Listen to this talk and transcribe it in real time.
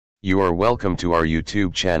You are welcome to our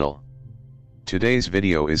YouTube channel. Today's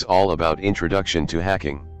video is all about introduction to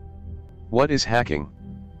hacking. What is hacking?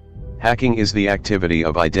 Hacking is the activity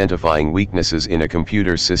of identifying weaknesses in a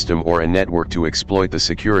computer system or a network to exploit the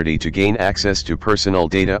security to gain access to personal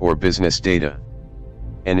data or business data.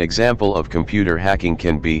 An example of computer hacking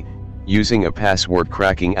can be using a password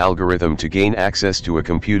cracking algorithm to gain access to a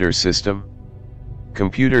computer system.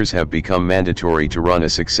 Computers have become mandatory to run a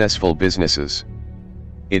successful businesses.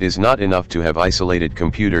 It is not enough to have isolated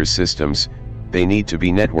computer systems, they need to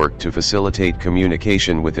be networked to facilitate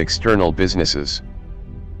communication with external businesses.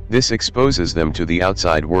 This exposes them to the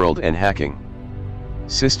outside world and hacking.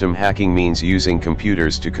 System hacking means using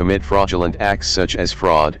computers to commit fraudulent acts such as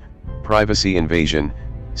fraud, privacy invasion,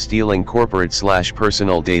 stealing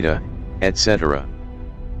corporate/personal data, etc.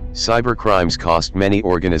 Cybercrimes cost many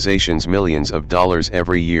organizations millions of dollars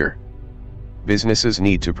every year. Businesses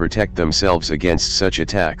need to protect themselves against such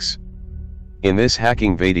attacks. In this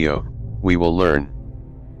hacking video, we will learn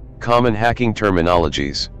common hacking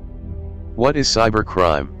terminologies. What is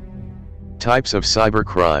cybercrime? Types of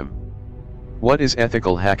cybercrime. What is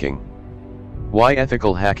ethical hacking? Why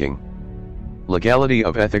ethical hacking? Legality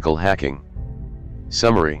of ethical hacking.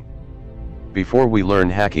 Summary. Before we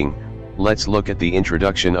learn hacking, let's look at the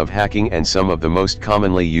introduction of hacking and some of the most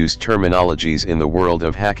commonly used terminologies in the world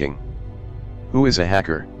of hacking. Who is a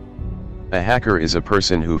hacker? A hacker is a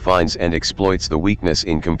person who finds and exploits the weakness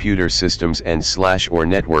in computer systems and/or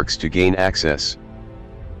networks to gain access.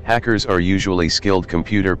 Hackers are usually skilled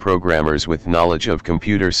computer programmers with knowledge of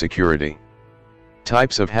computer security.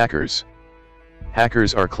 Types of hackers.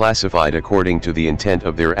 Hackers are classified according to the intent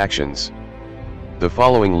of their actions. The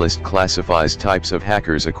following list classifies types of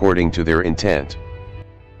hackers according to their intent.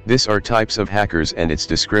 These are types of hackers and its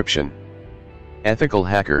description. Ethical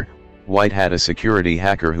hacker, white hat, a security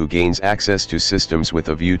hacker who gains access to systems with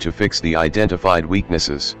a view to fix the identified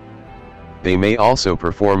weaknesses. They may also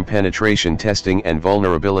perform penetration testing and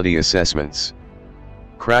vulnerability assessments.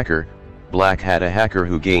 Cracker, black hat, a hacker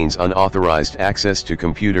who gains unauthorized access to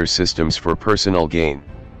computer systems for personal gain.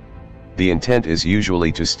 The intent is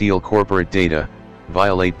usually to steal corporate data,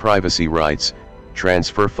 violate privacy rights,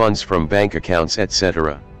 transfer funds from bank accounts,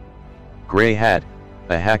 etc. Gray hat,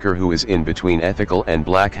 a hacker who is in between ethical and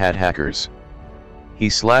black hat hackers.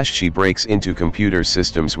 He/she breaks into computer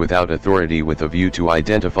systems without authority with a view to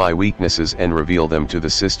identify weaknesses and reveal them to the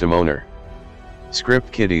system owner.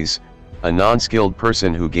 Script kiddies, a non-skilled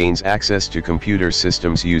person who gains access to computer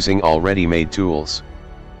systems using already made tools.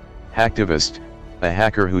 Hacktivist, a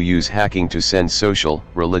hacker who use hacking to send social,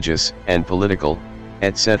 religious, and political,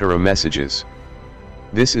 etc. messages.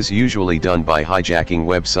 This is usually done by hijacking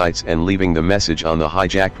websites and leaving the message on the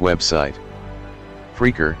hijacked website.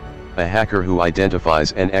 Phreaker, a hacker who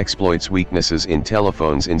identifies and exploits weaknesses in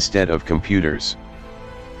telephones instead of computers.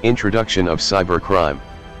 Introduction of cybercrime.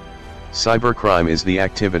 Cybercrime is the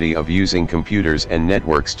activity of using computers and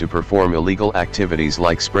networks to perform illegal activities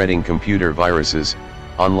like spreading computer viruses,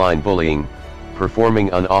 online bullying,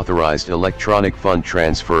 performing unauthorized electronic fund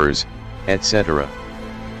transfers, etc.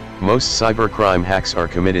 Most cybercrime hacks are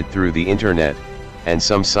committed through the internet, and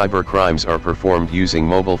some cybercrimes are performed using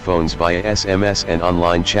mobile phones via SMS and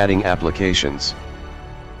online chatting applications.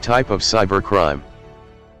 Type of cybercrime.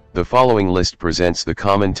 The following list presents the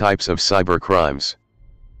common types of cybercrimes.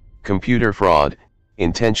 Computer fraud,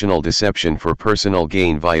 intentional deception for personal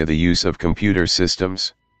gain via the use of computer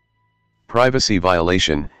systems. Privacy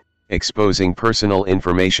violation, exposing personal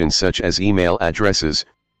information such as email addresses,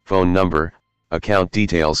 phone number, account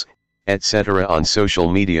details, etc. on social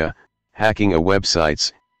media, hacking a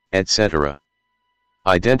websites, etc.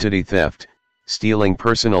 Identity theft, stealing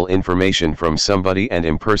personal information from somebody and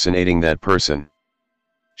impersonating that person.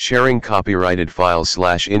 Sharing copyrighted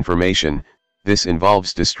files/information, this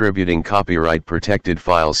involves distributing copyright-protected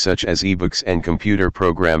files such as ebooks and computer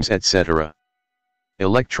programs, etc.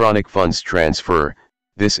 Electronic funds transfer,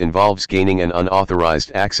 this involves gaining an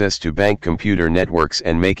unauthorized access to bank computer networks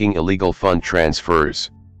and making illegal fund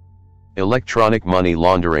transfers. Electronic money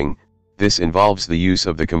laundering, this involves the use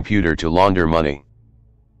of the computer to launder money.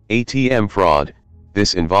 ATM fraud,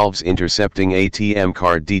 this involves intercepting ATM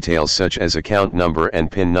card details such as account number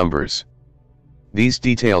and PIN numbers. These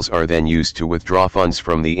details are then used to withdraw funds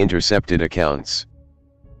from the intercepted accounts.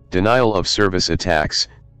 Denial of service attacks,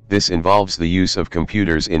 this involves the use of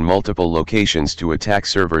computers in multiple locations to attack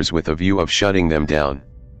servers with a view of shutting them down.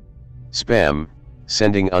 Spam,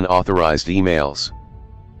 sending unauthorized emails.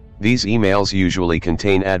 These emails usually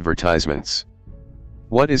contain advertisements.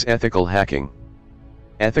 What is ethical hacking?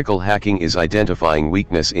 Ethical hacking is identifying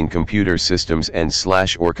weakness in computer systems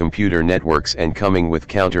and/or computer networks and coming with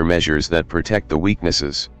countermeasures that protect the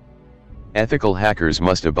weaknesses. Ethical hackers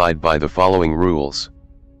must abide by the following rules.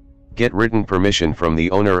 Get written permission from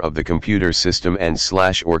the owner of the computer system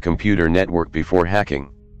and/or computer network before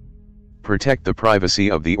hacking. Protect the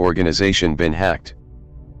privacy of the organization been hacked.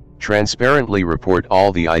 Transparently report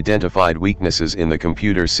all the identified weaknesses in the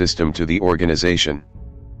computer system to the organization.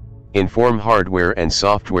 Inform hardware and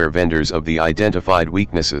software vendors of the identified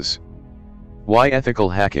weaknesses. Why ethical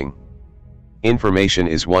hacking? Information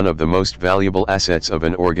is one of the most valuable assets of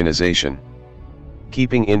an organization.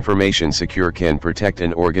 Keeping information secure can protect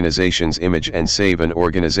an organization's image and save an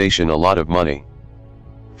organization a lot of money.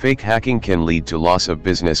 Fake hacking can lead to loss of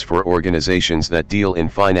business for organizations that deal in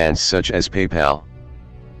finance such as PayPal.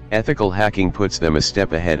 Ethical hacking puts them a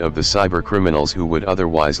step ahead of the cyber criminals who would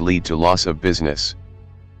otherwise lead to loss of business.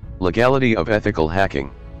 Legality of ethical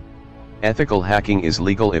hacking. Ethical hacking is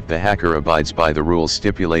legal if the hacker abides by the rules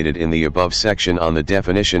stipulated in the above section on the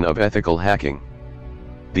definition of ethical hacking.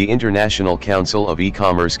 The International Council of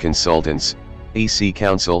E-Commerce Consultants, EC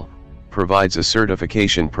Council, provides a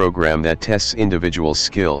certification program that tests individual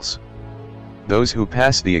skills. Those who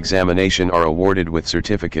pass the examination are awarded with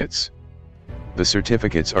certificates. The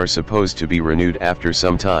certificates are supposed to be renewed after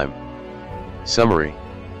some time. Summary.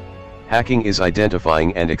 Hacking is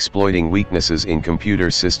identifying and exploiting weaknesses in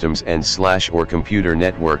computer systems and/or computer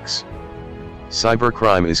networks.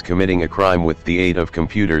 Cybercrime is committing a crime with the aid of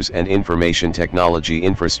computers and information technology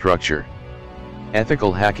infrastructure.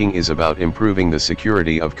 Ethical hacking is about improving the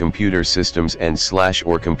security of computer systems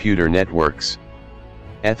and/or computer networks.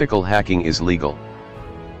 Ethical hacking is legal.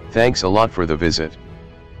 Thanks a lot for the visit.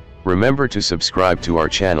 Remember to subscribe to our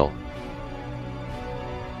channel.